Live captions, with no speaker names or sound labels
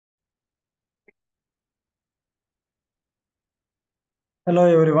Hello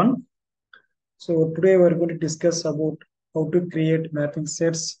everyone. So today we are going to discuss about how to create mapping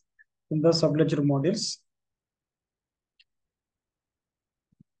sets in the Subledger modules.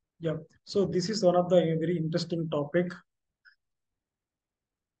 Yeah. So this is one of the very interesting topic.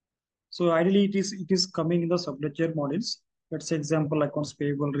 So ideally it is coming in the Subledger modules. Let's say example accounts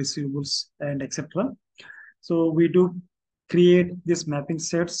payable, receivables, and etc. So we do create these mapping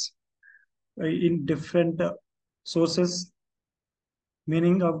sets in different sources.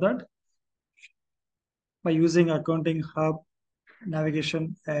 Meaning of that by using accounting hub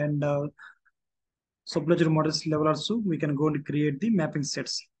navigation and Subledger models level also, we can go and create the mapping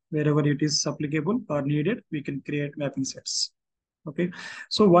sets. Wherever it is applicable or needed, we can create mapping sets. Okay.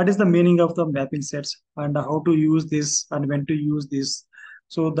 So what is the meaning of the mapping sets and how to use this and when to use this?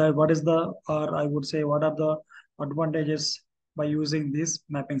 So that what is the, or I would say, what are the advantages by using these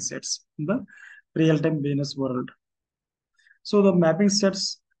mapping sets in the real-time business world? So the mapping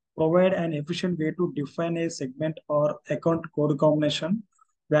sets provide an efficient way to define a segment or account code combination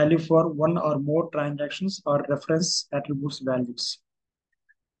value for one or more transactions or reference attributes values,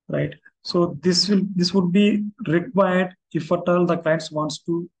 right? So this would be required if at all the clients wants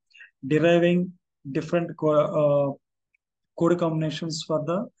to deriving different code combinations for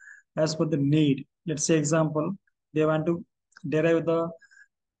the as per the need. Let's say example, they want to derive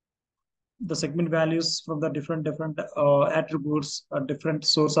the segment values from the different attributes or different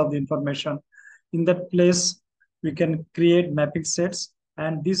source of the information. In that place, we can create mapping sets,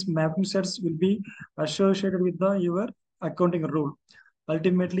 and these mapping sets will be associated with your accounting rule.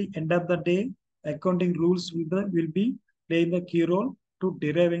 Ultimately, end of the day, accounting rules will be playing the key role to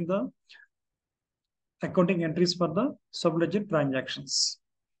deriving the accounting entries for the subledger transactions.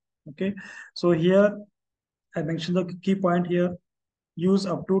 Okay, so here I mentioned the key point here. Use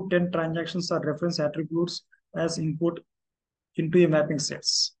up to 10 transactions or reference attributes as input into a mapping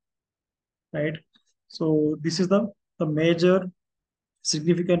sets, right? So this is the major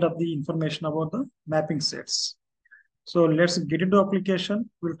significant of the information about the mapping sets. So let's get into application.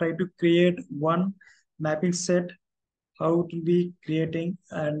 We'll try to create one mapping set, how it will be creating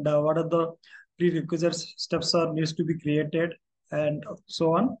and what are the prerequisite steps are needs to be created and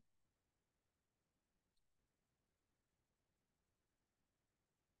so on.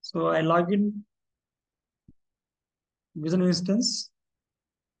 So I log in Vision instance,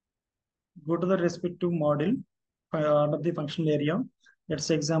 go to the respective model under the functional area. Let's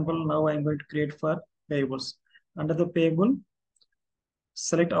say example, now I'm going to create for payables. Under the payable,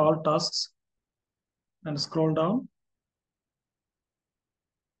 select all tasks and scroll down.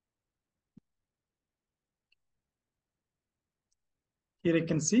 Here you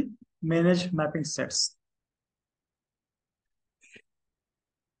can see manage mapping sets.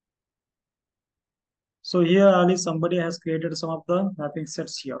 So here only somebody has created some of the mapping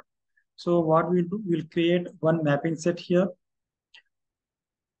sets here. So what we'll do, we'll create one mapping set here.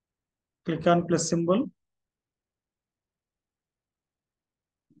 Click on plus symbol.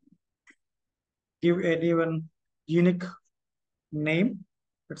 Give anyone unique name.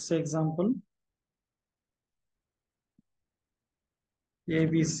 Let's say example,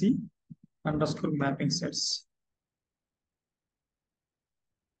 ABC underscore mapping sets.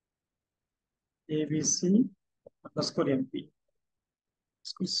 ABC underscore MP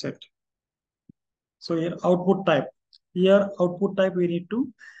set. So here output type. Here output type we need to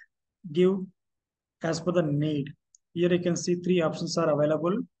give as per the need. Here you can see three options are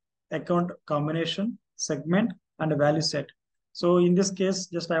available: account combination, segment, and value set. So in this case,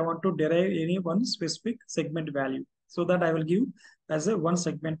 just I want to derive any one specific segment value. So that I will give as a one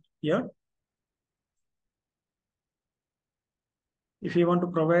segment here. If you want to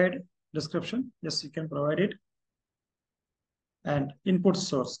provide description, yes, you can provide it. And input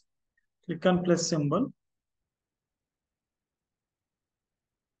source. Click on plus symbol.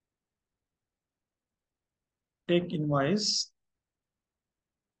 Take invoice.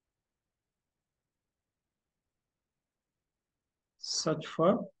 Search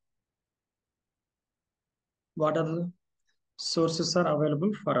for what are the sources are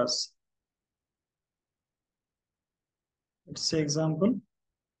available for us. Let's say example,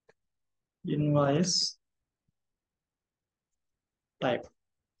 invoice type.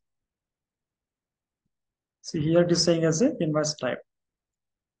 See here it is saying as a invoice type.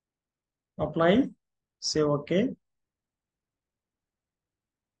 Apply, say OK.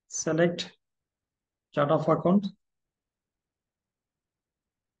 Select chart of account.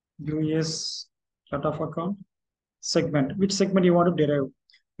 US chart of account. Segment. Which segment you want to derive?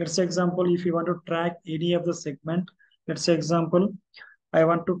 Let's say example, if you want to track any of the segment, let's say example, I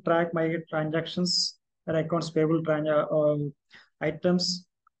want to track my transactions and accounts payable items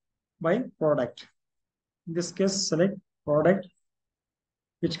by product. In this case, select product,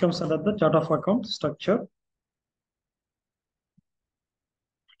 which comes under the chart of account structure.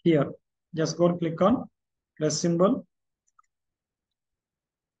 Here, just go and click on plus symbol,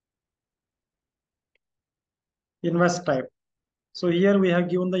 invoice type. So here we have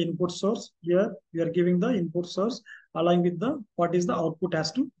given the input source. Here we are giving the input source along with the what is the output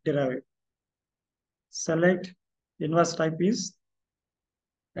has to derive. Select invoice type is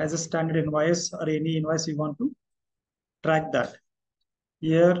as a standard invoice or any invoice you want to track that.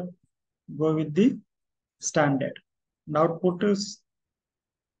 Here go with the standard. Now output is,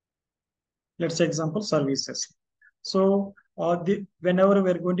 let's say example, services. So whenever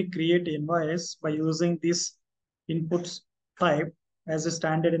we're going to create invoice by using this inputs type as a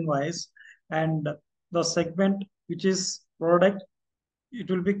standard invoice, and the segment which is product, it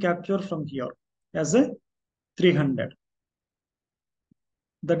will be captured from here as a 300.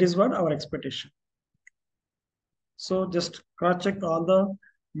 That is what our expectation. So just cross check all the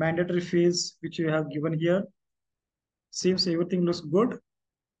mandatory fields which you have given here. Seems everything looks good.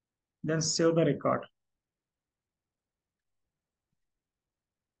 Then save the record.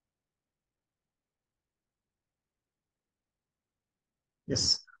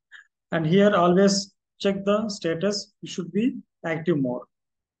 Yes. And here always check the status. It should be active mode.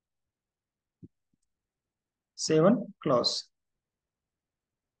 Save and close.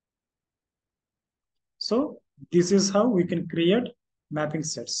 So this is how we can create mapping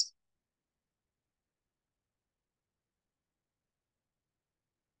sets.